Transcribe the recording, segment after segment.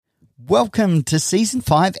Welcome to Season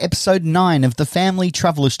 5, Episode 9 of the Family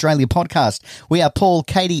Travel Australia podcast. We are Paul,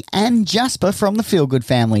 Katie and Jasper from the Feel Good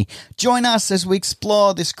family. Join us as we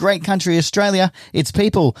explore this great country, Australia, its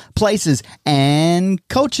people, places and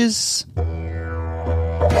cultures.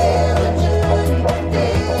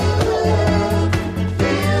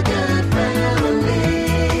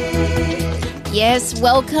 Yes,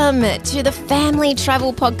 welcome to the Family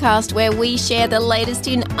Travel Podcast, where we share the latest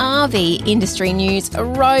in RV industry news,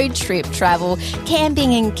 road trip travel,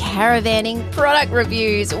 camping and caravanning, product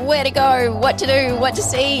reviews, where to go, what to do, what to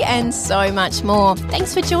see, and so much more.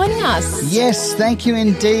 Thanks for joining us. Yes, thank you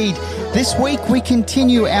indeed. This week we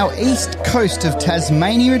continue our east coast of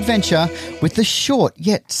Tasmania adventure with the short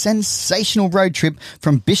yet sensational road trip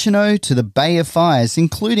from Bicheno to the Bay of Fires,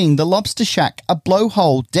 including the Lobster Shack, a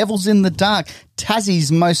blowhole, Devils in the Dark,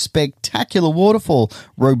 Tassie's most spectacular waterfall,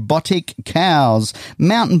 robotic cows,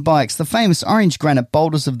 mountain bikes, the famous orange granite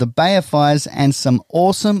boulders of the Bay of Fires, and some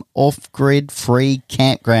awesome off-grid free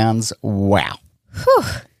campgrounds. Wow. Whew.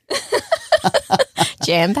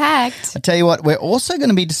 Jam-packed. I tell you what, we're also going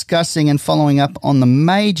to be discussing and following up on the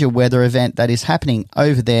major weather event that is happening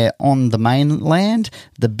over there on the mainland,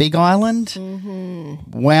 the Big Island.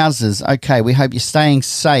 Wowzers. Okay, we hope you're staying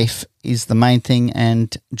safe is the main thing,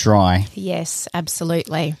 and dry. Yes,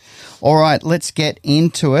 absolutely. All right, let's get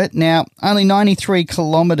into it. Now, only 93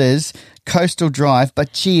 kilometres coastal drive,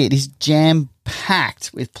 but gee, it is jam-packed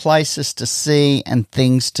with places to see and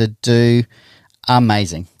things to do.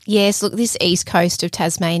 Amazing. Yes, look, this east coast of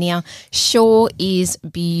Tasmania sure is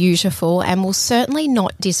beautiful and will certainly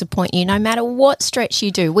not disappoint you no matter what stretch you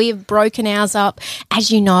do. We have broken ours up, as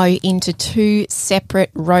you know, into two separate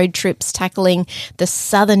road trips, tackling the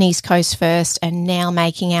southern east coast first and now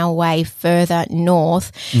making our way further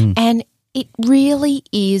north. And it really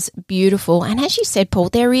is beautiful. And as you said, Paul,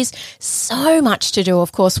 there is so much to do.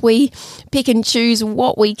 Of course, we pick and choose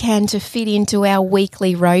what we can to fit into our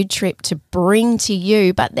weekly road trip to bring to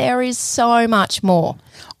you, but there is so much more.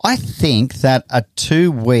 I think that a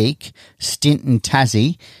 2-week stint in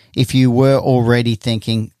Tassie, if you were already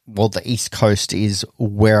thinking, well, the East Coast is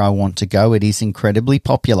where I want to go, it is incredibly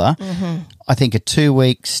popular. I think a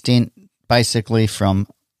 2-week stint basically from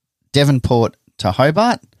Devonport to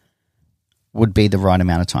Hobart would be the right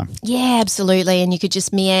amount of time. Yeah, absolutely. And you could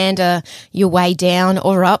just meander your way down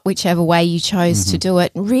or up, whichever way you chose to do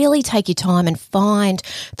it. Really take your time and find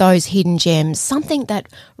those hidden gems. Something that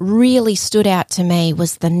really stood out to me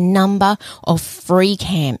was the number of free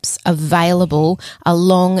camps available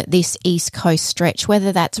along this East Coast stretch,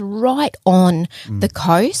 whether that's right on the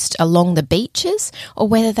coast, along the beaches, or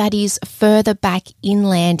whether that is further back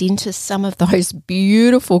inland into some of those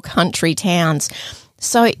beautiful country towns.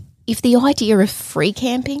 So if the idea of free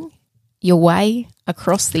camping your way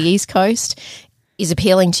across the East Coast is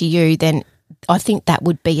appealing to you, then I think that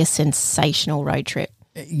would be a sensational road trip.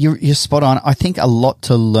 You're spot on. I think a lot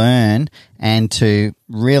to learn and to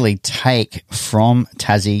really take from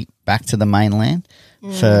Tassie back to the mainland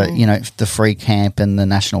for, you know, the free camp and the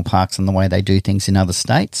national parks and the way they do things in other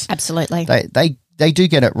states. Absolutely. They do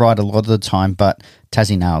get it right a lot of the time, but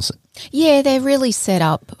Tassie nails it. Yeah, they're really set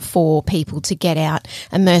up for people to get out,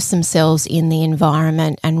 immerse themselves in the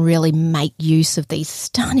environment and really make use of these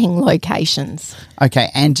stunning locations. Okay,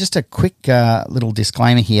 and just a quick little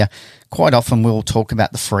disclaimer here. Quite often we'll talk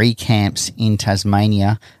about the free camps in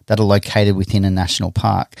Tasmania that are located within a national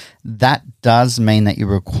park. That does mean that you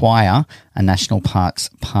require a national parks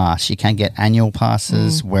pass. You can get annual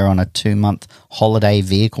passes. We're on a 2-month holiday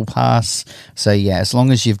vehicle pass. So, yeah, as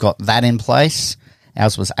long as you've got that in place.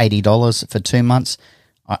 Ours was $80 for 2 months.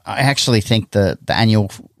 I actually think the annual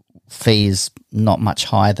fee is not much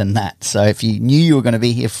higher than that. So if you knew you were going to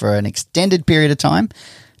be here for an extended period of time,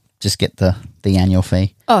 just get the annual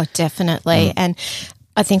fee. Oh, definitely. And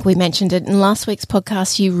I think we mentioned it in last week's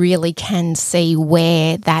podcast, you really can see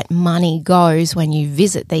where that money goes when you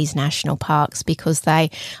visit these national parks because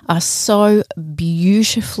they are so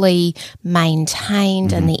beautifully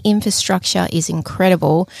maintained and the infrastructure is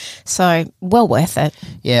incredible. So well worth it.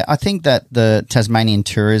 Yeah, I think that the Tasmanian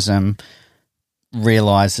tourism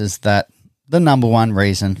realises that the number one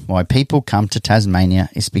reason why people come to Tasmania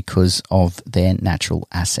is because of their natural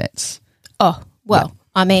assets. Oh, well. Yeah.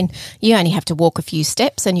 I mean, you only have to walk a few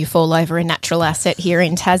steps and you fall over a natural asset here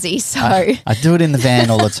in Tassie. So I do it in the van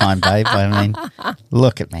all the time, babe. I mean,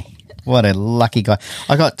 look at me. What a lucky guy.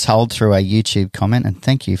 I got told through a YouTube comment, and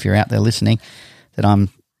thank you if you're out there listening, that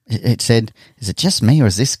it said, is it just me or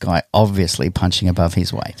is this guy obviously punching above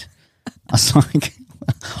his weight? I was like,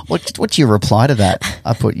 what's your reply to that?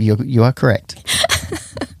 I put, you are correct.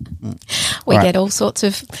 We All right. get all sorts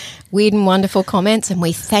of weird and wonderful comments, and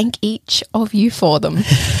we thank each of you for them.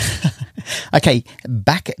 Okay,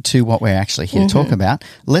 back to what we're actually here to talk about.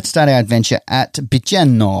 Let's start our adventure at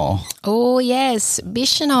Bicheno. Oh, yes,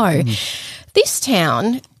 Bicheno. This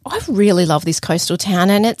town, I really love this coastal town,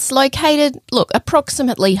 and it's located,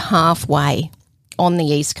 approximately halfway on the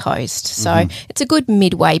east coast. So it's a good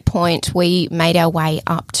midway point. We made our way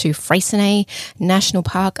up to Freycinet National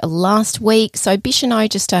Park last week. So Bicheno,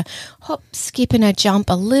 just a hop, skip and a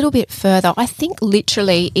jump a little bit further. I think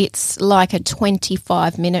literally it's like a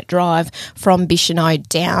 25-minute drive from Bicheno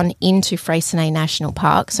down into Freycinet National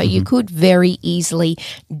Park. So you could very easily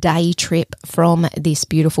day trip from this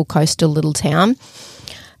beautiful coastal little town.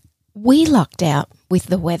 We lucked out with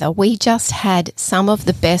the weather. We just had some of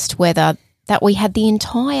the best weather that we had the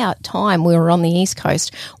entire time we were on the East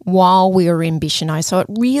Coast while we were in Bicheno. So it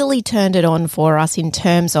really turned it on for us in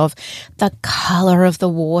terms of the colour of the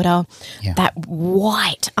water, that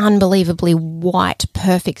white, unbelievably white,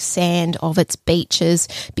 perfect sand of its beaches.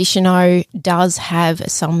 Bicheno does have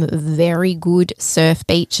some very good surf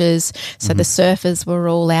beaches. So the surfers were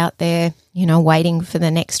all out there, waiting for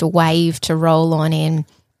the next wave to roll on in.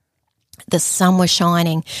 The sun was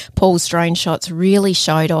shining. Paul's drone shots really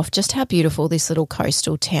showed off just how beautiful this little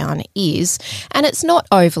coastal town is. And it's not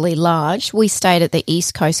overly large. We stayed at the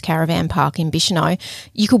East Coast Caravan Park in Bicheno.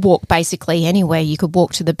 You could walk basically anywhere. You could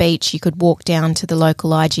walk to the beach. You could walk down to the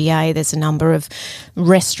local IGA. There's a number of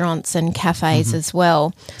restaurants and cafes as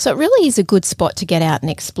well. So it really is a good spot to get out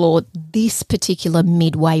and explore this particular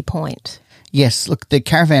midway point. Yes, look, the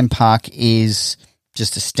Caravan Park is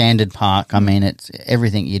just a standard park. I mean, it's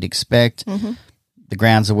everything you'd expect. The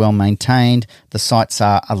grounds are well maintained. The sites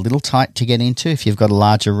are a little tight to get into if you've got a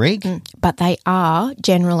larger rig. But they are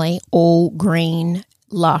generally all green,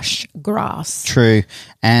 lush grass. True.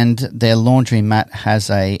 And their laundromat has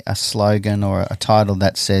a slogan or a title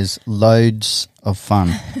that says loads of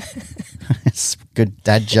fun. It's a good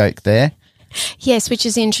dad joke there. Yes, which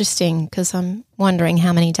is interesting because I'm wondering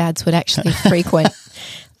how many dads would actually frequent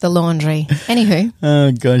the laundry. Anywho.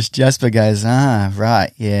 Oh, gosh. Jasper goes, right.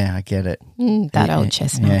 Yeah, I get it. That old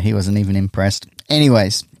chestnut. Yeah, he wasn't even impressed.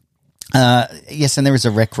 Anyways, yes, and there is a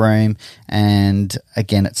rec room, and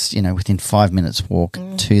again, it's, within 5 minutes walk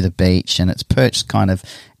to the beach, and it's perched kind of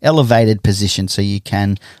elevated position so you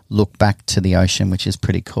can look back to the ocean, which is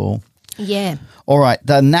pretty cool. Yeah. All right,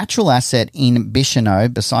 the natural asset in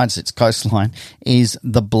Bicheno, besides its coastline, is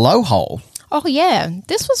the blowhole. Oh, yeah.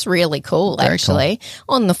 This was really cool, actually,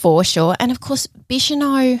 on the foreshore. And, of course,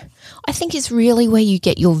 Bicheno, I think, is really where you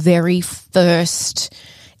get your very first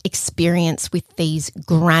experience with these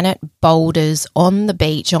granite boulders on the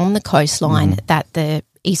beach, on the coastline, that the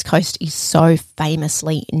East Coast is so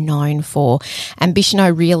famously known for. And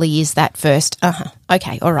Bicheno really is that first,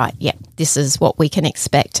 okay, all right, yeah, this is what we can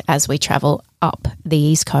expect as we travel up the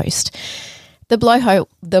East Coast. The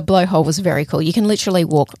blowhole was very cool. You can literally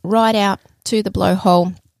walk right out to the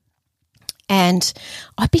blowhole. And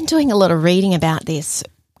I've been doing a lot of reading about this,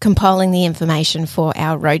 compiling the information for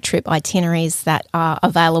our road trip itineraries that are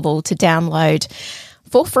available to download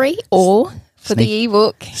for free or for the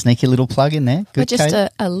ebook. Sneaky little plug in there. Good, or just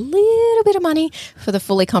a little bit of money for the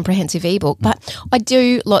fully comprehensive ebook. But I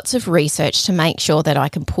do lots of research to make sure that I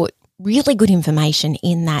can put really good information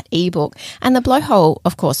in that ebook. And the blowhole,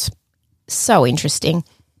 of course, so interesting.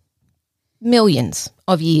 Millions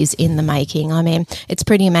of years in the making. I mean, it's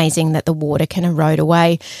pretty amazing that the water can erode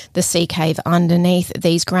away the sea cave underneath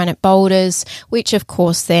these granite boulders, which of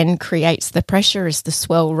course then creates the pressure as the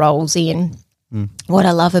swell rolls in. What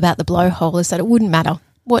I love about the blowhole is that it wouldn't matter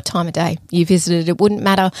what time of day you visited. It wouldn't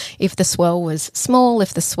matter if the swell was small,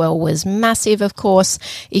 if the swell was massive, of course.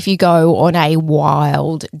 If you go on a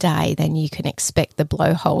wild day, then you can expect the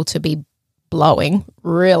blowhole to be blowing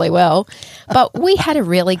really well. But we had a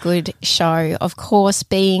really good show. Of course,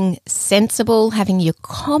 being sensible, having your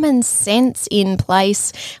common sense in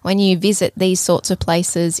place when you visit these sorts of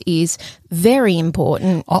places is very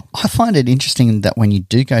important. I find it interesting that when you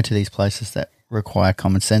do go to these places that require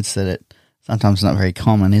common sense, that it sometimes not very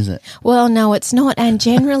common, is it? Well, no, it's not. And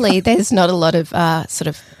generally, there's not a lot of sort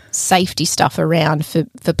of safety stuff around for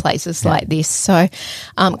places like this. So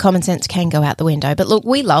common sense can go out the window. But look,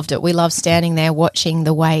 we loved it. We loved standing there watching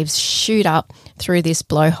the waves shoot up through this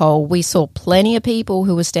blowhole. We saw plenty of people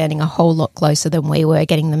who were standing a whole lot closer than we were,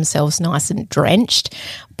 getting themselves nice and drenched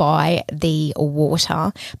by the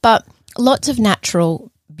water. But lots of natural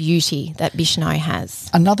beauty that Bicheno has.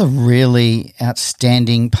 Another really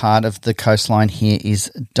outstanding part of the coastline here is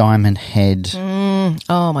Diamond Head.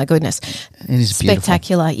 Oh, my goodness. It is beautiful.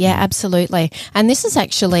 Spectacular. Yeah, absolutely. And this is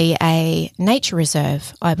actually a nature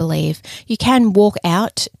reserve, I believe. You can walk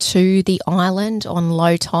out to the island on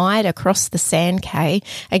low tide across the sand cay.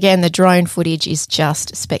 Again, the drone footage is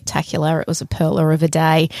just spectacular. It was a pearler of a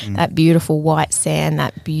day. That beautiful white sand,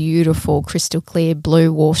 that beautiful crystal clear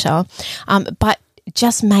blue water. But it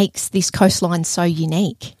just makes this coastline so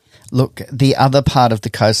unique. Look, the other part of the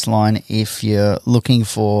coastline, if you're looking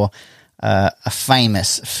for a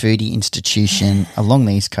famous foodie institution along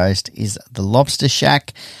the East Coast, is the Lobster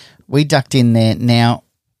Shack. We ducked in there. Now,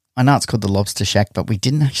 I know it's called the Lobster Shack, but we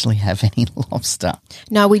didn't actually have any lobster.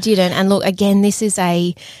 No, we didn't. And look, again, this is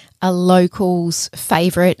a local's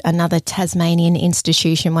favourite, another Tasmanian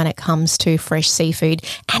institution when it comes to fresh seafood.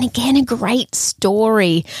 And again, a great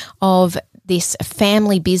story of this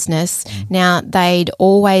family business. Now, they'd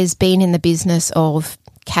always been in the business of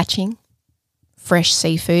catching fresh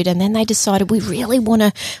seafood, and then they decided we really want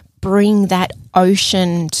to bring that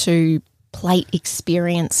ocean to plate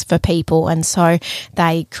experience for people. And so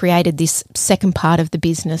they created this second part of the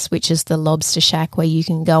business, which is the Lobster Shack, where you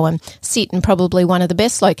can go and sit in probably one of the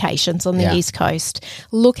best locations on the East Coast,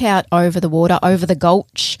 look out over the water, over the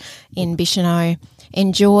gulch in Bicheno,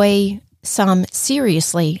 enjoy some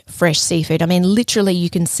seriously fresh seafood. I mean, literally you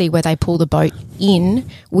can see where they pull the boat in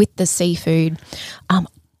with the seafood.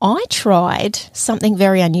 I tried something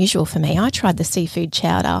very unusual for me. I tried the seafood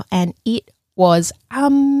chowder and it was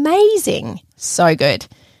amazing. So good.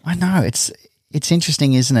 I know. It's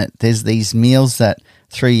interesting, isn't it? There's these meals that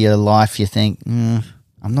through your life you think, I'm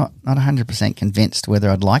not 100% convinced whether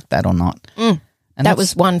I'd like that or not. And that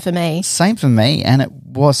was one for me. Same for me, and it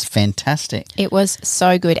was fantastic. It was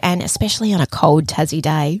so good, and especially on a cold Tassie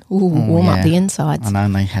day. Ooh, warm up the insides. I know,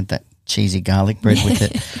 and they had that cheesy garlic bread with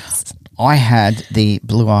it. I had the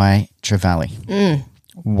Blue Eye Trevally.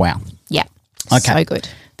 Wow. Yeah. Okay. So good.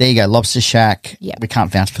 There you go, Lobster Shack. Yep. We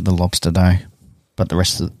can't vouch for the lobster though, but the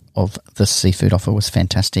rest of the seafood offer was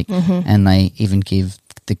fantastic. And they even give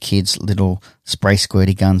the kids little spray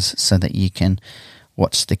squirty guns so that you can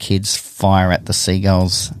watch the kids fire at the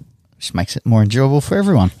seagulls, which makes it more enjoyable for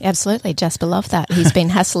everyone. Absolutely. Jasper loved that. He's been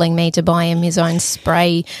hassling me to buy him his own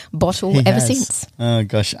spray bottle ever since. Oh,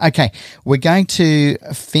 gosh. Okay, we're going to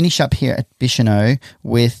finish up here at Bicheno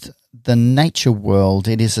with the Nature World.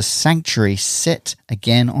 It is a sanctuary set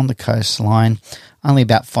again on the coastline, only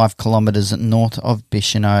about 5 kilometres north of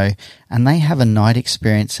Bicheno, and they have a night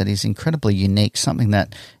experience that is incredibly unique, something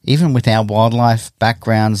that even with our wildlife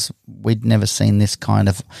backgrounds, we'd never seen this kind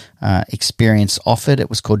of experience offered. It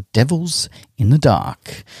was called Devils in the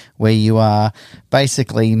Dark, where you are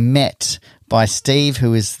basically met by Steve,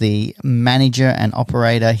 who is the manager and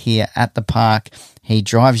operator here at the park. He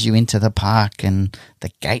drives you into the park and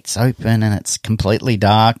the gates open and it's completely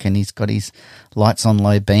dark and he's got his lights on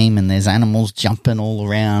low beam and there's animals jumping all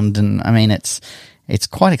around. And I mean, it's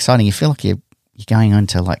quite exciting. You feel like you're going on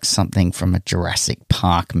to like something from a Jurassic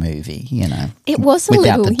Park movie, you know. It was a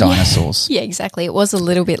without little, the dinosaurs. Yeah, exactly. It was a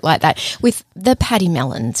little bit like that with the paddy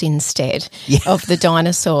melons instead of the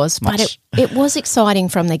dinosaurs. But it was exciting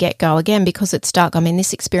from the get-go, again, because it's dark. I mean,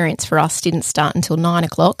 this experience for us didn't start until 9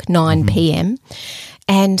 p.m.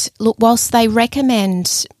 And look, whilst they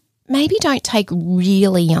recommend maybe don't take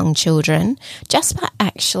really young children, Jasper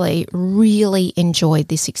actually really enjoyed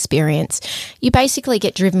this experience. You basically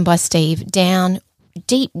get driven by Steve down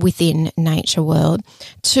deep within Nature World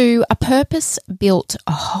to a purpose-built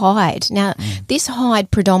hide. Now, this hide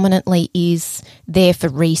predominantly is there for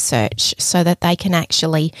research so that they can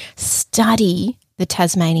actually study the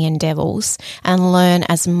Tasmanian devils and learn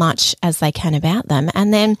as much as they can about them.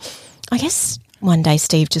 And then I guess one day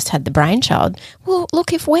Steve just had the brainchild, well,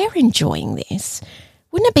 look, if we're enjoying this,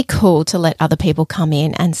 wouldn't it be cool to let other people come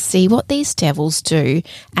in and see what these devils do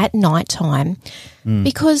at night time?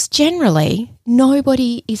 Because generally,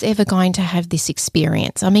 nobody is ever going to have this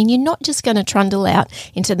experience. I mean, you're not just going to trundle out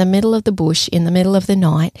into the middle of the bush in the middle of the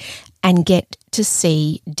night and get to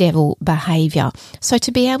see devil behaviour. So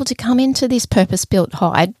to be able to come into this purpose-built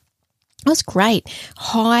hide, it was great.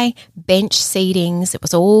 High bench seatings. It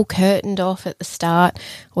was all curtained off at the start.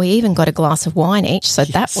 We even got a glass of wine each, so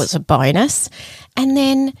that was a bonus. And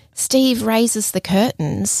then Steve raises the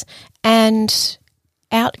curtains and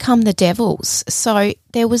out come the devils. So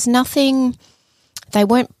there was nothing, they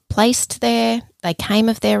weren't placed there. They came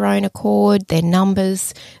of their own accord. Their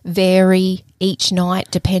numbers vary each night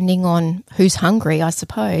depending on who's hungry, I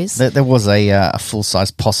suppose. There was a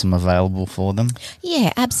full-size possum available for them.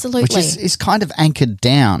 Yeah, absolutely. Which is kind of anchored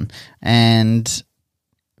down. And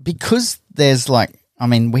because there's like, I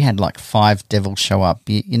mean, we had like 5 devils show up.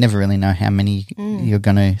 You never really know how many you're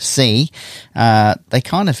going to see. They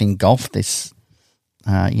kind of engulfed this,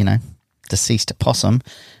 deceased opossum.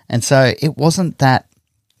 And so it wasn't that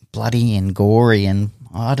bloody and gory. And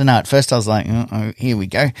I don't know, at first I was like, oh, here we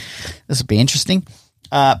go. This will be interesting.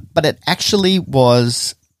 But it actually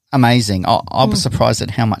was amazing. I was surprised at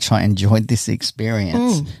how much I enjoyed this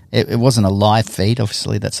experience. It wasn't a live feed.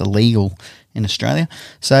 Obviously, that's illegal in Australia.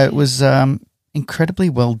 So it was incredibly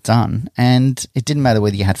well done. And it didn't matter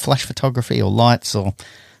whether you had flash photography or lights, or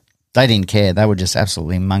they didn't care. They were just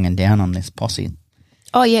absolutely munging down on this posse.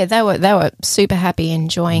 Oh yeah, they were super happy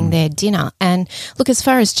enjoying their dinner. And look, as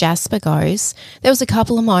far as Jasper goes, there was a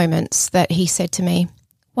couple of moments that he said to me,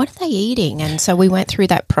 what are they eating? And so we went through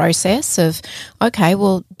that process of, okay,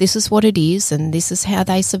 well, this is what it is, and this is how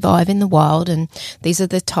they survive in the wild, and these are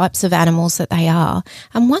the types of animals that they are.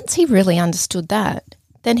 And once he really understood that,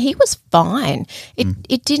 then he was fine.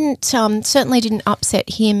 It didn't certainly didn't upset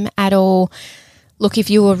him at all. Look, if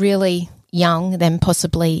you were really young, then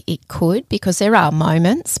possibly it could, because there are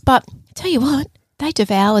moments. But tell you what, they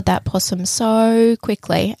devoured that possum so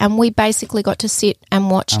quickly, and we basically got to sit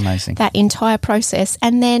and watch that entire process.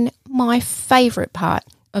 And then my favourite part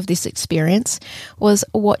of this experience was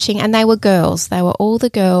watching, and they were girls, they were all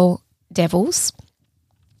the girl devils,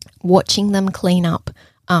 watching them clean up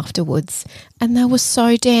afterwards. And they were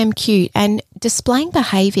so damn cute and displaying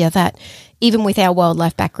behaviour that even with our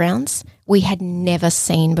wildlife backgrounds, we had never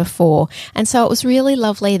seen before. And so it was really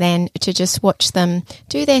lovely then to just watch them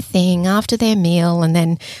do their thing after their meal, and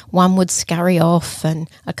then one would scurry off and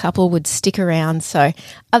a couple would stick around. So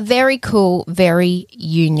a very cool, very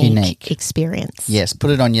unique experience. Yes,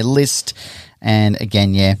 put it on your list. And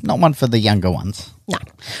again, not one for the younger ones. No.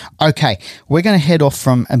 Okay, we're going to head off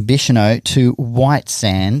from Ambisino to White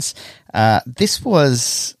Sands. This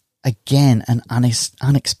was, again, an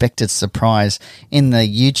unexpected surprise. In the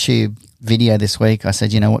YouTube video this week, I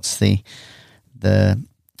said, what's the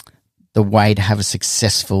way to have a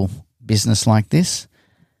successful business like this?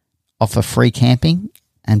 Offer free camping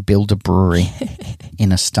and build a brewery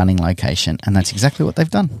in a stunning location. And that's exactly what they've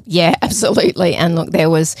done. Yeah, absolutely. And look,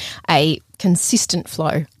 there was a consistent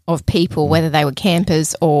flow of people, whether they were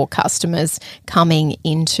campers or customers, coming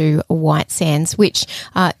into White Sands, which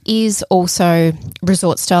is also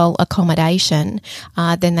resort-style accommodation.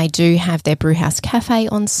 Then they do have their Brewhouse Cafe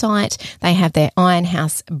on site. They have their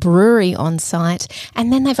Ironhouse Brewery on site.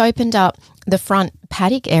 And then they've opened up the front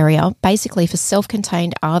paddock area basically for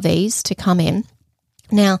self-contained RVs to come in.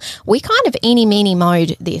 Now, we kind of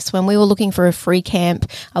eeny-meeny-mowed this. When we were looking for a free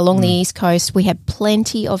camp along the East Coast, we had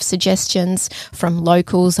plenty of suggestions from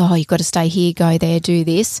locals. Oh, you've got to stay here, go there, do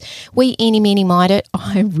this. We eeny-meeny-mowed it.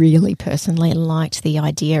 I really personally liked the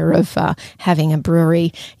idea of having a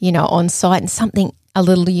brewery, on site and something a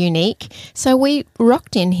little unique. So we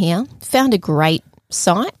rocked in here, found a great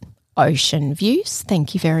site, ocean views.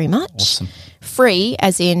 Thank you very much. Awesome. Free,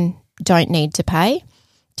 as in don't need to pay.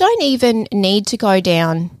 Don't even need to go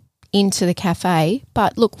down into the cafe.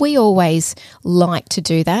 But look, we always like to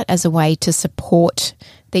do that as a way to support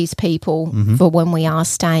these people for when we are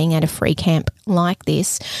staying at a free camp like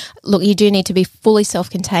this. Look, you do need to be fully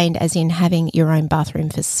self-contained, as in having your own bathroom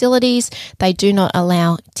facilities. They do not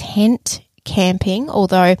allow tent camping,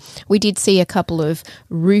 although we did see a couple of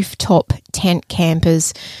rooftop tent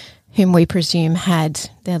campers whom we presume had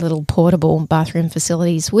their little portable bathroom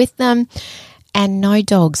facilities with them. And no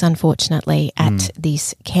dogs, unfortunately, at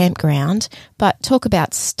this campground. But talk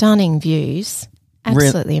about stunning views.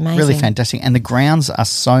 Absolutely amazing. Really fantastic. And the grounds are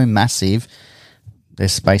so massive,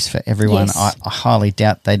 there's space for everyone. Yes. I highly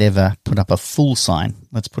doubt they'd ever put up a full sign.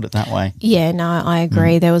 Let's put it that way. Yeah, no, I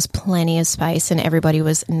agree. There was plenty of space and everybody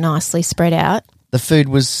was nicely spread out. The food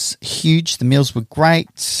was huge. The meals were great.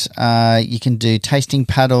 You can do tasting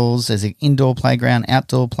paddles. There's an indoor playground,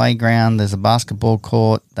 outdoor playground. There's a basketball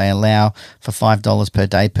court. They allow for $5 per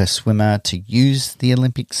day per swimmer to use the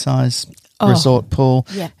Olympic-size resort pool.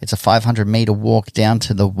 Yeah. It's a 500-metre walk down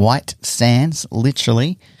to the White Sands,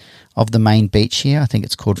 literally, of the main beach here. I think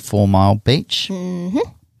it's called 4 Mile Beach.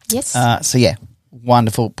 Yes.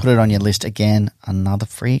 Wonderful. Put it on your list again. Another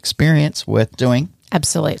free experience worth doing.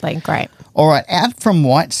 Absolutely. Great. All right, out from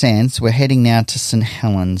White Sands, we're heading now to St.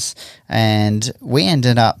 Helens, and we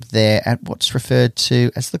ended up there at what's referred to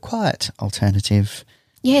as the quiet alternative.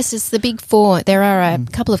 Yes, it's the Big Four. There are a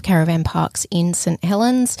couple of caravan parks in St.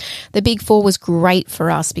 Helens. The Big Four was great for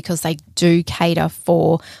us because they do cater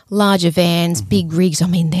for larger vans, big rigs. I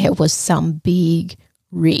mean, there was some big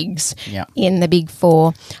rigs in the Big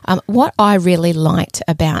Four. What I really liked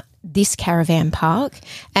about this caravan park,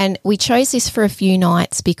 and we chose this for a few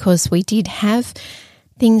nights because we did have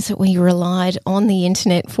things that we relied on the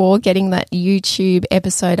internet for, getting that YouTube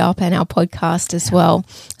episode up and our podcast as well.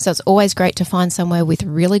 So it's always great to find somewhere with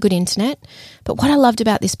really good internet. But what I loved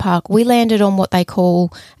about this park, we landed on what they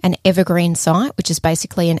call an evergreen site, which is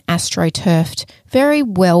basically an astroturfed, very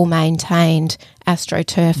well maintained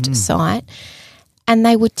astroturfed site. And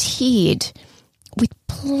they were tiered with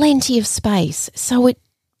plenty of space. So it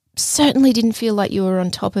certainly didn't feel like you were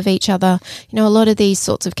on top of each other. You know, a lot of these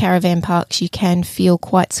sorts of caravan parks, you can feel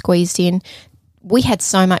quite squeezed in. We had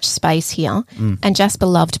so much space here, and Jasper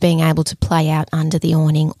loved being able to play out under the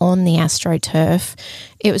awning on the AstroTurf.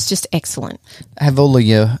 It was just excellent. Have all of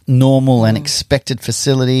your normal and expected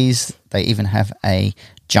facilities. They even have a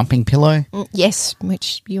jumping pillow. Yes,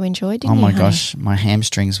 which you enjoyed, didn't you? Oh my gosh, my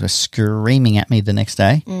hamstrings were screaming at me the next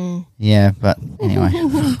day. Yeah, but anyway,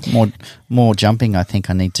 more jumping I think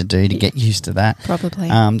I need to do to get used to that. Probably.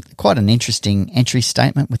 Quite an interesting entry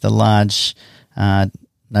statement with a large,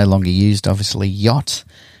 no longer used obviously, yacht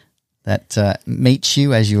that meets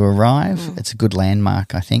you as you arrive. It's a good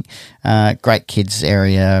landmark, I think. Great kids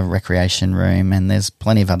area, recreation room, and there's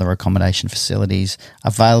plenty of other accommodation facilities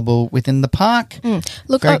available within the park.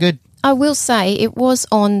 Look, Very good. I will say it was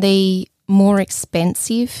on the more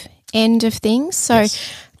expensive end of things. So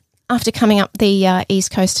after coming up the East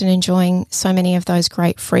Coast and enjoying so many of those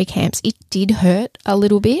great free camps, it did hurt a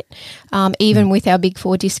little bit, even with our Big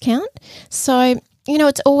Four discount. So, you know,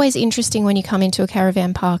 it's always interesting when you come into a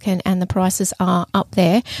caravan park and the prices are up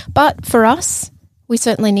there. But for us, we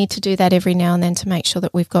certainly need to do that every now and then to make sure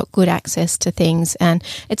that we've got good access to things. And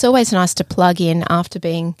it's always nice to plug in after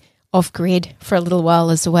being off-grid for a little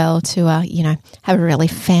while as well to, you know, have a really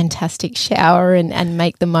fantastic shower and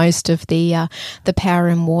make the most of the power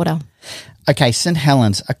and water. Okay, St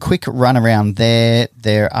Helens, a quick run around there.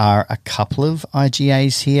 There are a couple of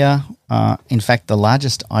IGAs here. In fact, the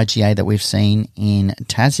largest IGA that we've seen in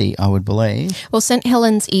Tassie, I would believe. Well, St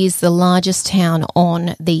Helens is the largest town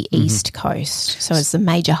on the East Coast, so it's the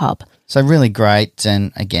major hub. So really great,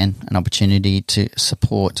 and again, an opportunity to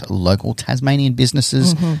support local Tasmanian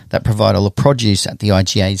businesses that provide all the produce at the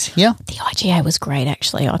IGAs here. The IGA was great,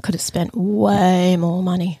 actually. I could have spent way more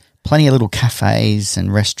money. Plenty of little cafes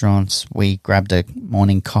and restaurants. We grabbed a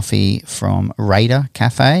morning coffee from Raider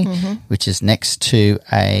Cafe, which is next to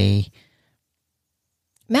a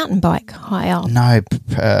mountain bike hire. No,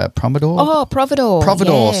 Providore. Oh, Providore.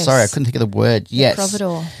 Providore. Yes. Sorry, I couldn't think of the word. Yes.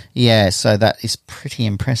 Providore. Yeah, so that is pretty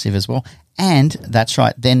impressive as well. And that's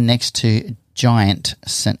right, then next to Giant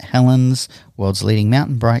St Helens, world's leading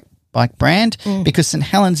mountain bike brand, because St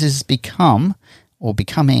Helens is becoming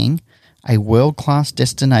a world-class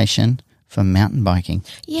destination for mountain biking.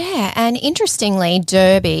 Yeah, and interestingly,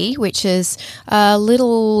 Derby, which is a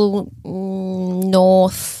little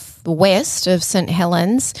northwest of St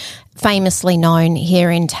Helens, famously known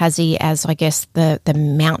here in Tassie as, I guess, the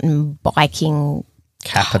mountain biking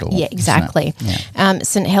capital. Yeah, exactly. Yeah.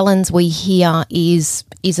 St Helens, we hear, is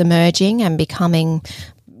emerging and becoming,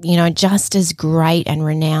 you know, just as great and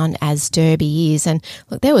renowned as Derby is. And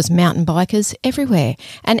look, there was mountain bikers everywhere.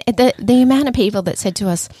 And the amount of people that said to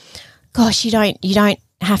us, gosh, you don't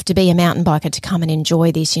have to be a mountain biker to come and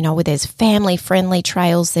enjoy this, you know, where there's family-friendly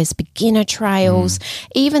trails, there's beginner trails.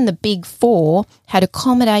 Even the Big Four had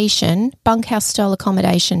accommodation, bunkhouse-style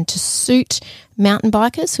accommodation to suit mountain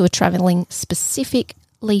bikers who are travelling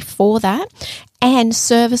specifically for that, and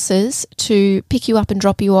services to pick you up and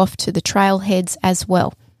drop you off to the trailheads as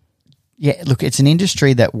well. Yeah, look, it's an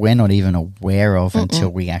industry that we're not even aware of until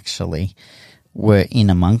we actually were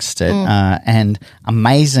in amongst it. And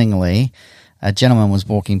amazingly, a gentleman was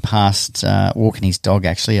walking past, walking his dog,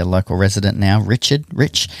 actually, a local resident now, Rich,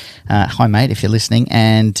 hi mate, if you're listening,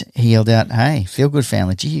 and he yelled out, "Hey, Feel Good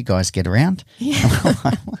family, do you guys get around?"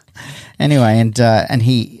 Yeah. Anyway, and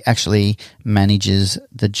he actually manages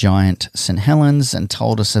the Giant St Helens and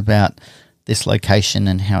told us about this location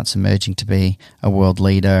and how it's emerging to be a world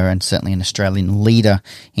leader and certainly an Australian leader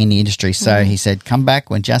in the industry. So he said, come back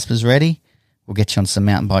when Jasper's ready. We'll get you on some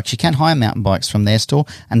mountain bikes. You can hire mountain bikes from their store,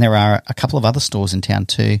 and there are a couple of other stores in town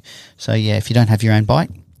too. So, yeah, if you don't have your own bike,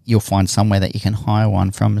 you'll find somewhere that you can hire one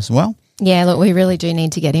from as well. Yeah, look, we really do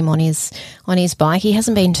need to get him on his bike. He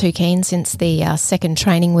hasn't been too keen since the second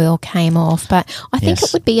training wheel came off, but I think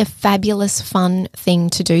it would be a fabulous, fun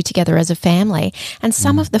thing to do together as a family. And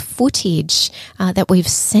some of the footage that we've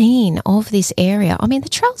seen of this area, I mean, the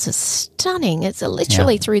trails are stunning. It's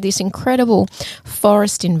literally through this incredible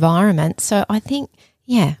forest environment. So I think,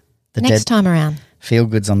 next time around. Feel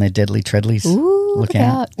Goods on their deadly treadlies. Ooh, look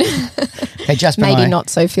out. Hey, Jasper, maybe not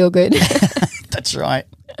so feel good. That's right.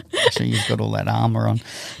 make sure you've got all that armour on.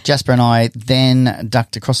 Jasper and I then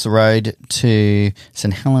ducked across the road to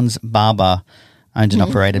St Helens Barber, owned and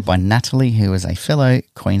operated by Natalie, who is a fellow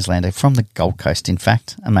Queenslander from the Gold Coast, in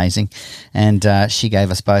fact. Amazing. And she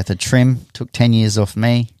gave us both a trim, took 10 years off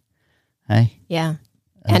me. Hey? Yeah.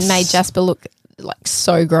 And made Jasper look like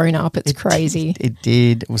so grown up. It's crazy. It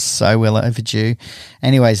did. It was so well overdue.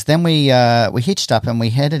 Anyways, then we hitched up and we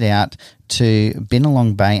headed out to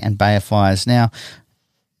Binalong Bay and Bay of Fires. Now,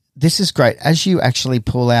 this is great. As you actually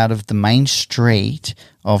pull out of the main street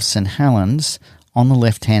of St Helens, on the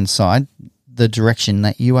left-hand side, the direction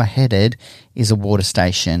that you are headed is a water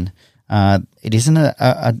station. It isn't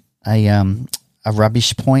a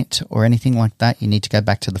rubbish point or anything like that. You need to go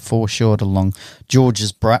back to the foreshore along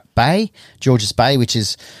Georges Bay, which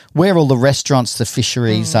is where all the restaurants, the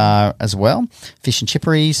fisheries are as well, fish and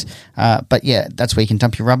chipperies. But yeah, that's where you can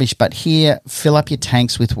dump your rubbish. But here, fill up your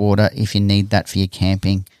tanks with water if you need that for your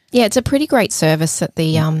camping. Yeah, it's a pretty great service that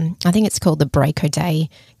the I think it's called the Break O'Day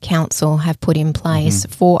Council have put in place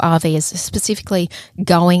for RVers, specifically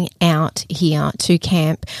going out here to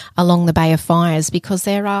camp along the Bay of Fires, because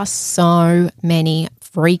there are so many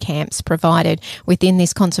free camps provided within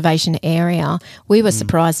this conservation area. We were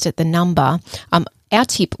surprised at the number. Our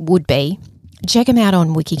tip would be check them out on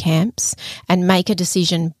WikiCamps and make a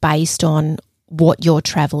decision based on what you're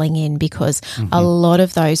travelling in, because a lot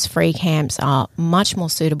of those free camps are much more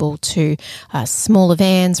suitable to smaller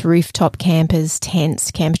vans, rooftop campers,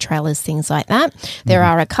 tents, camper trailers, things like that. There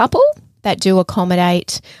are a couple that do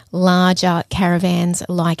accommodate larger caravans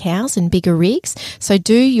like ours and bigger rigs. So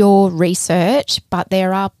do your research, but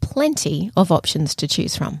there are plenty of options to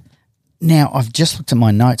choose from. Now, I've just looked at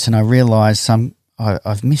my notes and I realised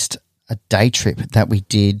I've missed a day trip that we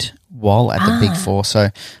did while at the Big Four. So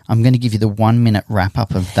I'm going to give you the 1 minute wrap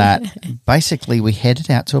up of that. Basically, we headed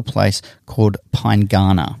out to a place called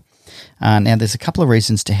Pinegana. Now, there's a couple of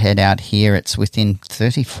reasons to head out here. It's within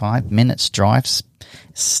 35 minutes drive,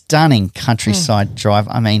 stunning countryside drive.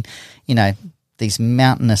 I mean, you know, these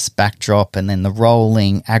mountainous backdrop and then the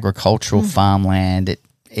rolling agricultural farmland.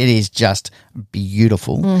 It is just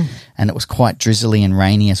beautiful. And it was quite drizzly and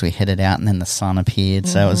rainy as we headed out, and then the sun appeared.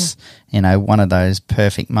 So it was, you know, one of those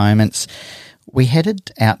perfect moments. We headed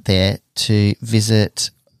out there to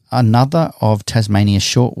visit another of Tasmania's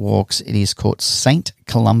short walks. It is called St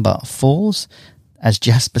Columba Falls. As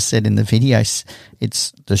Jasper said in the video,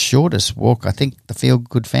 it's the shortest walk I think the Feel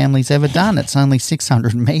Good family's ever done. It's only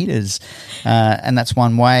 600 metres, and that's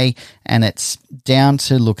one way, and it's down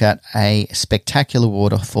to look at a spectacular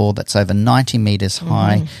waterfall that's over 90 metres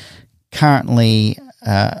high. Currently,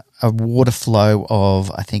 a water flow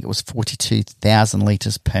of, I think it was 42,000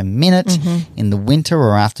 litres per minute in the winter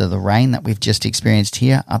or after the rain that we've just experienced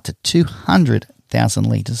here, up to 200,000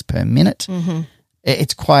 litres per minute.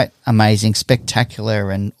 It's quite amazing,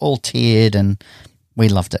 spectacular and all tiered, and we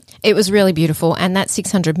loved it. It was really beautiful, and that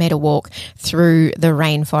 600-metre walk through the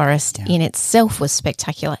rainforest in itself was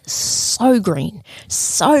spectacular. So green,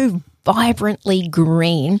 so vibrantly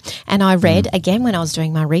green. And I read, again when I was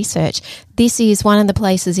doing my research, this is one of the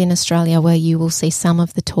places in Australia where you will see some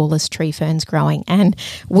of the tallest tree ferns growing. And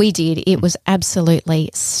we did. It was absolutely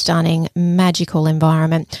stunning, magical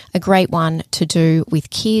environment. A great one to do with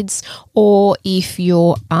kids, or if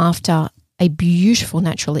you're after a beautiful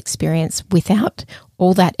natural experience without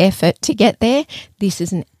all that effort to get there, this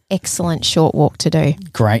is an excellent short walk to do.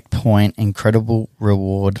 Great point. Incredible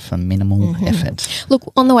reward for minimal effort.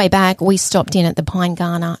 Look, on the way back, we stopped in at the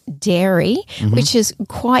Pinegana Dairy, which is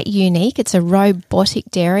quite unique. It's a robotic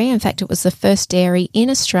dairy. In fact, it was the first dairy in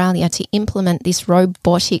Australia to implement this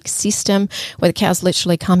robotic system where the cows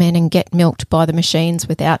literally come in and get milked by the machines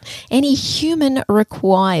without any human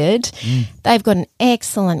required. They've got an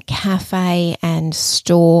excellent cafe and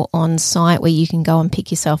store on site where you can go and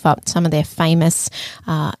pick yourself up some of their famous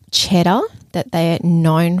cheddar that they're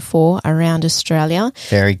known for around Australia.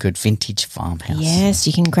 Very good vintage farmhouse. Yes,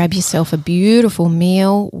 you can grab yourself a beautiful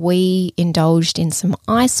meal. We indulged in some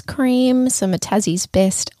ice cream, some of Tassie's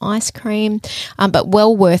best ice cream, but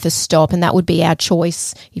well worth a stop, and that would be our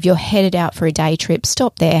choice. If you're headed out for a day trip,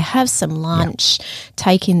 stop there, have some lunch,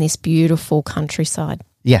 take in this beautiful countryside.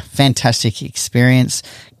 Yeah, fantastic experience.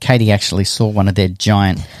 Katie actually saw one of their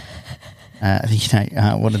giant,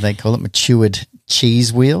 what do they call it, matured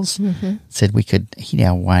cheese wheels. Said we could eat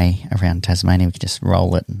our way around Tasmania. We could just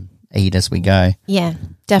roll it and eat as we go. Yeah,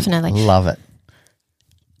 definitely. Love it.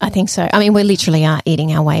 I think so. I mean, we literally are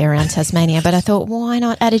eating our way around Tasmania, but I thought, why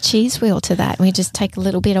not add a cheese wheel to that? We just take a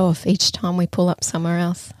little bit off each time we pull up somewhere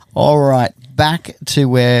else. All right, back to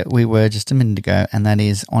where we were just a minute ago, and that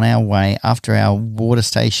is on our way after our water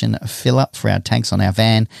station fill up for our tanks on our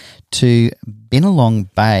van to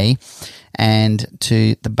Binalong Bay and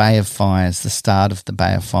to the Bay of Fires, the start of the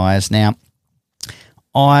Bay of Fires. Now,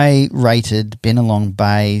 I rated Binalong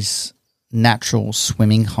Bay's natural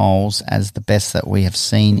swimming holes as the best that we have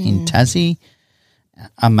seen in Tassie.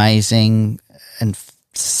 Amazing and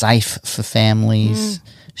safe for families,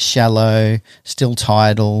 shallow, still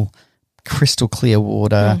tidal, crystal clear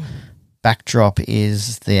water. Backdrop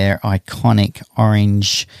is their iconic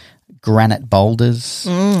orange granite boulders.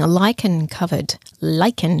 Lichen covered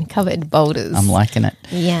boulders. I'm liking it.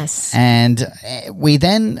 Yes. And we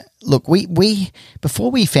then, look, we before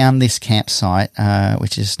we found this campsite,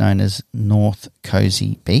 which is known as North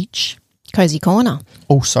Cozy Beach. Cozy Corner.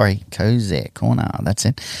 Oh, sorry, Cozy Corner, that's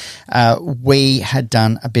it. We had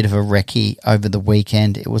done a bit of a recce over the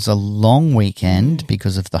weekend. It was a long weekend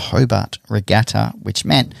because of the Hobart Regatta, which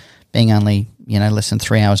meant being only, less than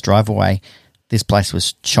 3 hours drive away, this place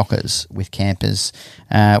was chockers with campers.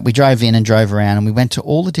 We drove in and drove around, and we went to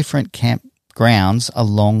all the different campgrounds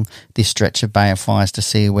along this stretch of Bay of Fires to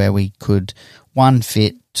see where we could, one,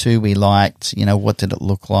 fit, two, we liked, what did it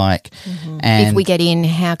look like. And if we get in,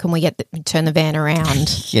 how can we turn the van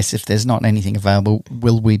around? Yes, if there's not anything available,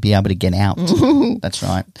 will we be able to get out? That's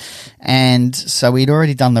right. And so we'd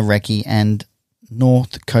already done the recce, and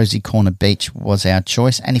North Cozy Corner Beach was our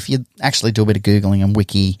choice. And if you actually do a bit of Googling and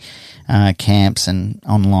wiki camps and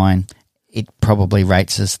online, it probably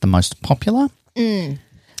rates as the most popular.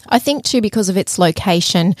 I think too, because of its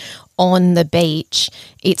location on the beach,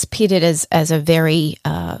 it's pitted as a very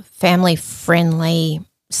family-friendly,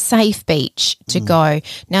 safe beach to go.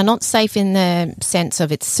 Now, not safe in the sense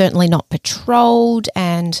of it's certainly not patrolled,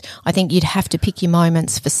 and I think you'd have to pick your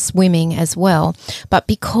moments for swimming as well. But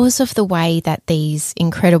because of the way that these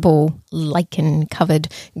incredible lichen-covered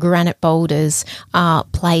granite boulders are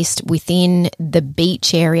placed within the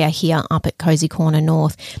beach area here up at Cozy Corner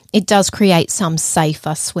North, it does create some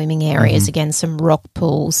safer swimming areas, again, some rock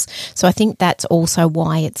pools. So I think that's also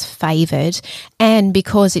why it's favoured, and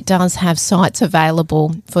because it does have sites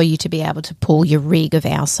available for you to be able to pull your rig of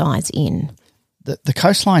our size in. The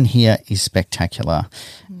coastline here is spectacular,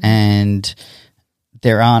 and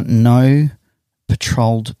there are no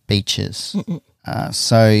patrolled beaches.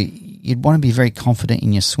 So you'd want to be very confident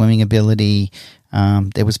in your swimming ability.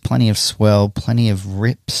 There was plenty of swell, plenty of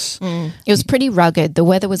rips. It was pretty rugged. The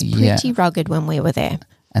weather was pretty rugged when we were there.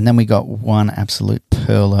 And then we got one absolute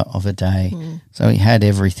perler of a day. So we had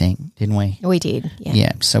everything, didn't we? We did, yeah.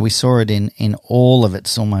 Yeah, so we saw it in all of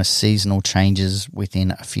its almost seasonal changes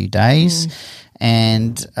within a few days.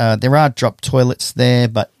 And there are drop toilets there,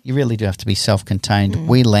 but you really do have to be self-contained.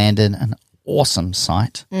 We landed an awesome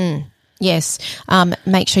site. Yes.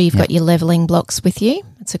 Make sure you've got your levelling blocks with you.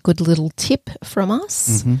 It's a good little tip from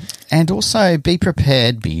us. And also be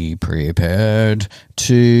prepared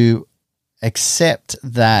to accept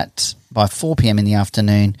that by 4 p.m. in the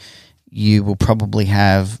afternoon, you will probably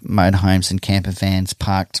have motorhomes and camper vans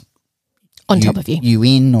parked on top of you. You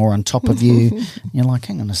in or on top of you. You're like,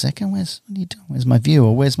 hang on a second, what are you doing? Where's my view,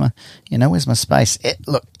 or where's my space?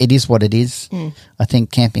 Look, it is what it is. I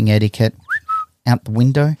think camping etiquette out the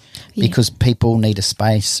window because people need a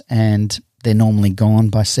space and they're normally gone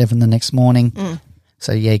by 7 the next morning.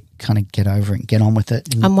 So, kind of get over it and get on with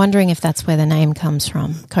it. I'm wondering if that's where the name comes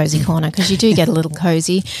from, Cozy Corner, because you do get a little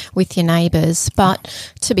cozy with your neighbours. But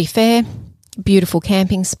to be fair, beautiful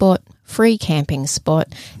camping spot, free camping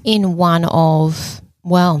spot in one of,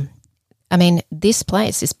 this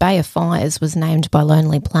place, this Bay of Fires, was named by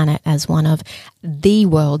Lonely Planet as one of the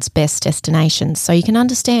world's best destinations. So you can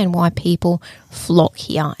understand why people flock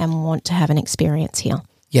here and want to have an experience here.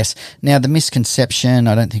 Yes. Now, the misconception,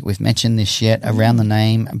 I don't think we've mentioned this yet, around the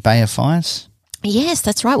name Bay of Fires. Yes,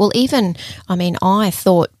 that's right. Well, I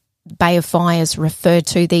thought Bay of Fires referred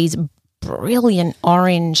to these brilliant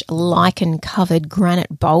orange lichen-covered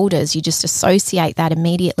granite boulders. You just associate that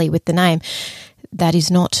immediately with the name. That is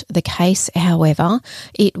not the case, however.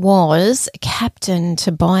 It was Captain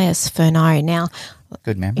Tobias Furneaux. Now,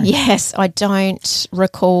 good memory. Yes, I don't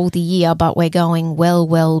recall the year, but we're going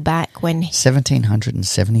well back when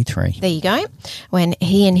 1773. There you go. When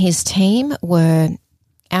he and his team were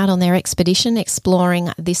out on their expedition exploring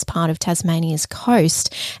this part of Tasmania's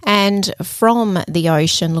coast, and from the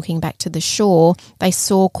ocean looking back to the shore, they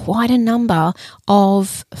saw quite a number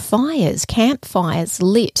of fires, campfires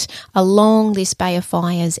lit along this Bay of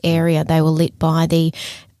Fires area. They were lit by the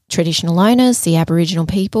traditional owners, the Aboriginal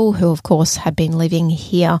people, who of course had been living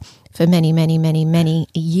here for many, many, many, many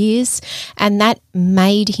years. And that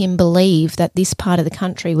made him believe that this part of the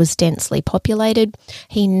country was densely populated.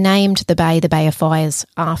 He named the Bay of Fires,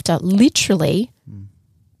 after literally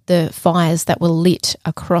the fires that were lit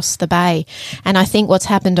across the bay. And I think what's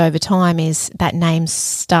happened over time is that name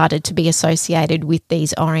started to be associated with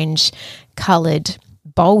these orange coloured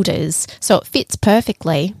boulders. So it fits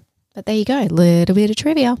perfectly. But there you go, a little bit of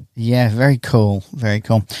trivia. Yeah, very cool. Very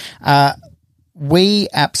cool. We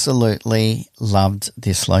absolutely loved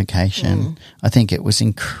this location. I think it was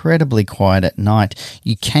incredibly quiet at night.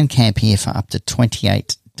 You can camp here for up to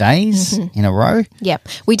 28 days in a row. Yep.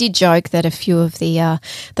 We did joke that a few of the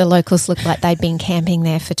locals looked like they'd been camping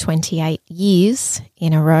there for 28 years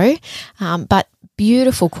in a row. But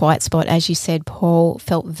beautiful quiet spot, as you said, Paul.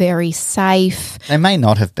 Felt very safe. They may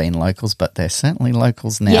not have been locals, but they're certainly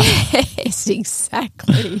locals now. Yes,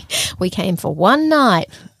 exactly. We came for one night.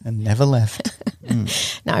 And never left.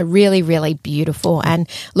 No, really, really beautiful. And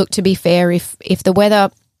look, to be fair, if the weather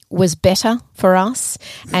was better for us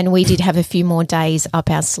and we did have a few more days up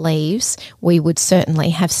our sleeves, we would certainly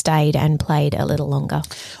have stayed and played a little longer.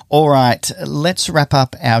 All right, let's wrap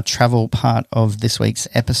up our travel part of this week's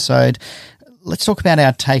episode. Let's talk about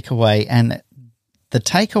our takeaway. And the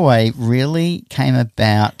takeaway really came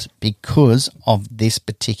about because of this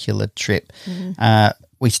particular trip.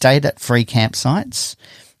 We stayed at free campsites,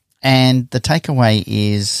 and the takeaway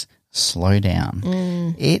is slow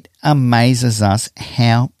down. It amazes us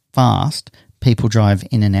how fast people drive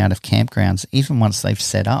in and out of campgrounds, even once they've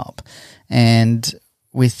set up. And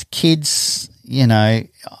with kids, you know,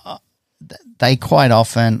 they quite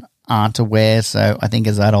often aren't aware. So I think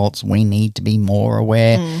as adults, we need to be more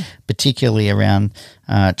aware, particularly around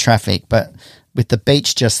traffic. But with the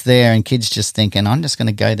beach just there and kids just thinking, I'm just going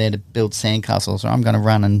to go there to build sandcastles, or I'm going to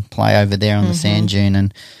run and play over there on the sand dune.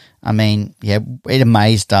 And I mean, yeah, it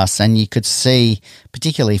amazed us. And you could see,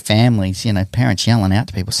 particularly families, you know, parents yelling out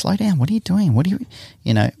to people, slow down, what are you doing? What are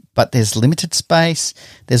you know, but there's limited space.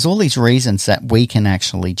 There's all these reasons that we can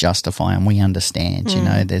actually justify and we understand, you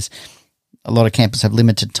know, there's a lot of campers have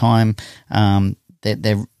limited time.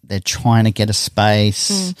 They're trying to get a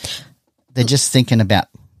space. They're just thinking about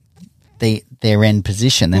their end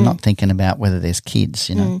position. They're not thinking about whether there's kids,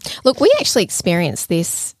 you know. Look, we actually experienced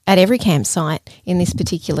this at every campsite in this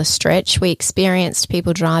particular stretch. We experienced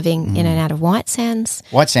people driving in and out of White Sands.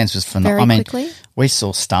 White Sands was phenomenal. I mean, quickly. We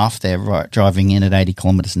saw staff there driving in at 80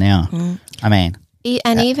 kilometres an hour. I mean,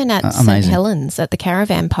 and even at St Helens at the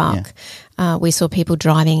caravan park, we saw people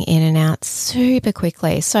driving in and out super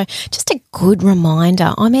quickly. So just a good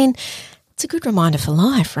reminder. I mean, it's a good reminder for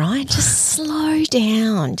life, right? Just slow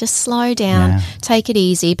down. Take it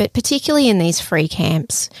easy. But particularly in these free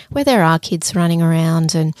camps where there are kids running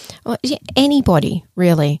around and anybody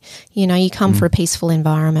really, you know, you come for a peaceful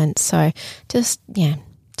environment. So just,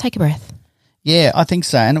 take a breath. Yeah, I think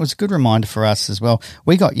so. And it was a good reminder for us as well.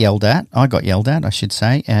 I got yelled at, I should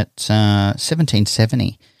say, at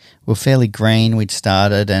 1770. We were fairly green. We'd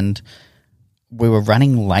started and we were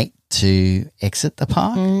running late to exit the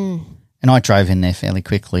park. And I drove in there fairly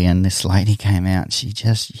quickly, and this lady came out and she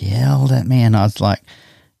just yelled at me, and I was like,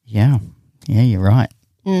 yeah, you're right.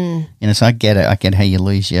 You know, so I get it. I get how you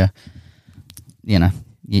lose your, you know,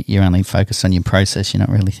 you're only focused on your process. You're not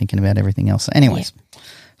really thinking about everything else. So anyways,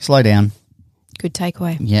 slow down. Good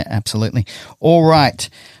takeaway. Yeah, absolutely. All right,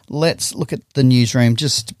 let's look at the newsroom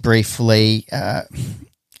just briefly.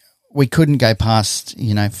 We couldn't go past,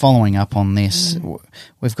 you know, following up on this.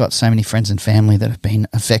 We've got so many friends and family that have been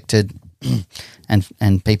affected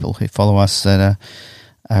and people who follow us that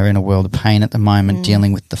are in a world of pain at the moment,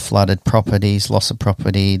 dealing with the flooded properties, loss of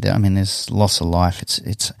property. I mean, there's loss of life.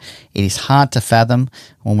 It is hard to fathom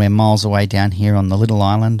when we're miles away down here on the little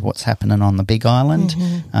island, what's happening on the big island,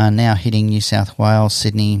 now hitting New South Wales,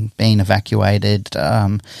 Sydney, being evacuated,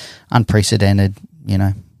 unprecedented, you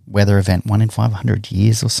know, weather event, 1 in 500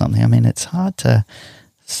 years or something. I mean, it's hard to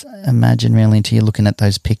imagine really until you're looking at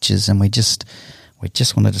those pictures, and we just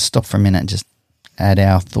wanted to stop for a minute and just add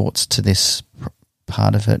our thoughts to this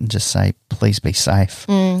part of it and just say, please be safe.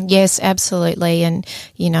 Yes, absolutely. And,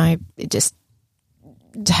 you know, just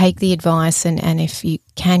take the advice and if you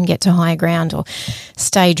can get to higher ground or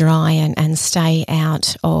stay dry and stay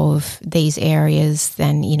out of these areas,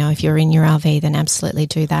 then, you know, if you're in your RV, then absolutely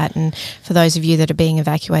do that. And for those of you that are being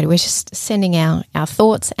evacuated, we're just sending our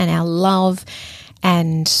thoughts and our love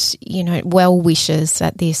and, you know, well wishes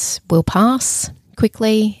that this will pass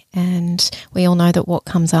quickly. And we all know that what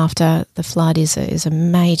comes after the flood is a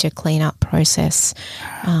major cleanup process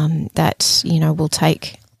that, you know, will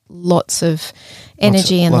take lots of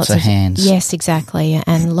energy and lots of hands. Yes, exactly,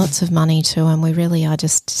 and lots of money too. And we really are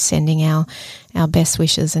just sending our best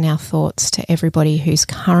wishes and our thoughts to everybody who's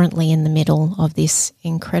currently in the middle of this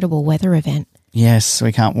incredible weather event. Yes,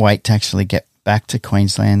 we can't wait to actually get back to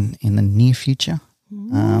Queensland in the near future.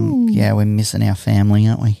 Yeah, we're missing our family,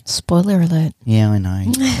 aren't we? Spoiler alert. Yeah, I know.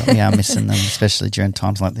 But we are missing them, especially during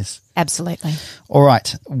times like this. Absolutely. All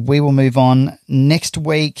right, we will move on. Next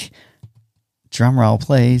week, drum roll,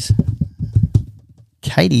 please.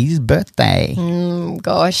 Katie's birthday.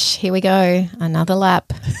 Gosh, here we go. Another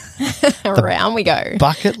lap. Around we go.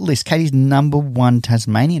 Bucket list. Katie's number one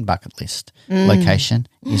Tasmanian bucket list location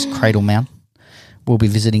is Cradle Mountain. We'll be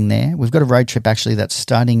visiting there. We've got a road trip actually that's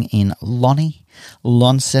starting in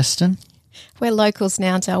Launceston. We're locals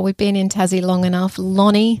now, Dale. We've been in Tassie long enough.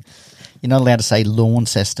 Lonnie. You're not allowed to say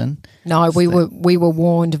Launceston. No, we were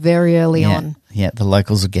warned very early on. Yeah, the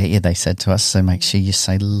locals will get you, they said to us, so make sure you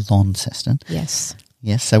say Launceston. Yes.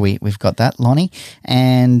 Yes, so we've got that, Lonnie,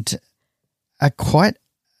 and quite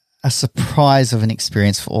a surprise of an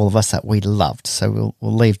experience for all of us that we loved. So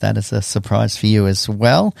we'll leave that as a surprise for you as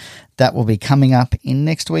well. That will be coming up in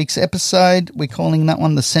next week's episode. We're calling that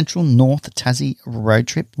one the Central North Tassie Road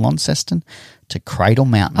Trip, Launceston to Cradle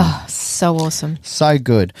Mountain. Oh, so awesome. So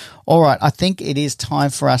good. All right, I think it is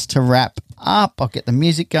time for us to wrap up. I'll get the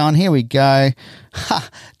music going. Here we go.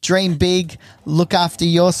 Dream big. Look after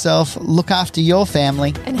yourself. Look after your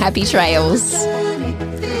family. And happy trails.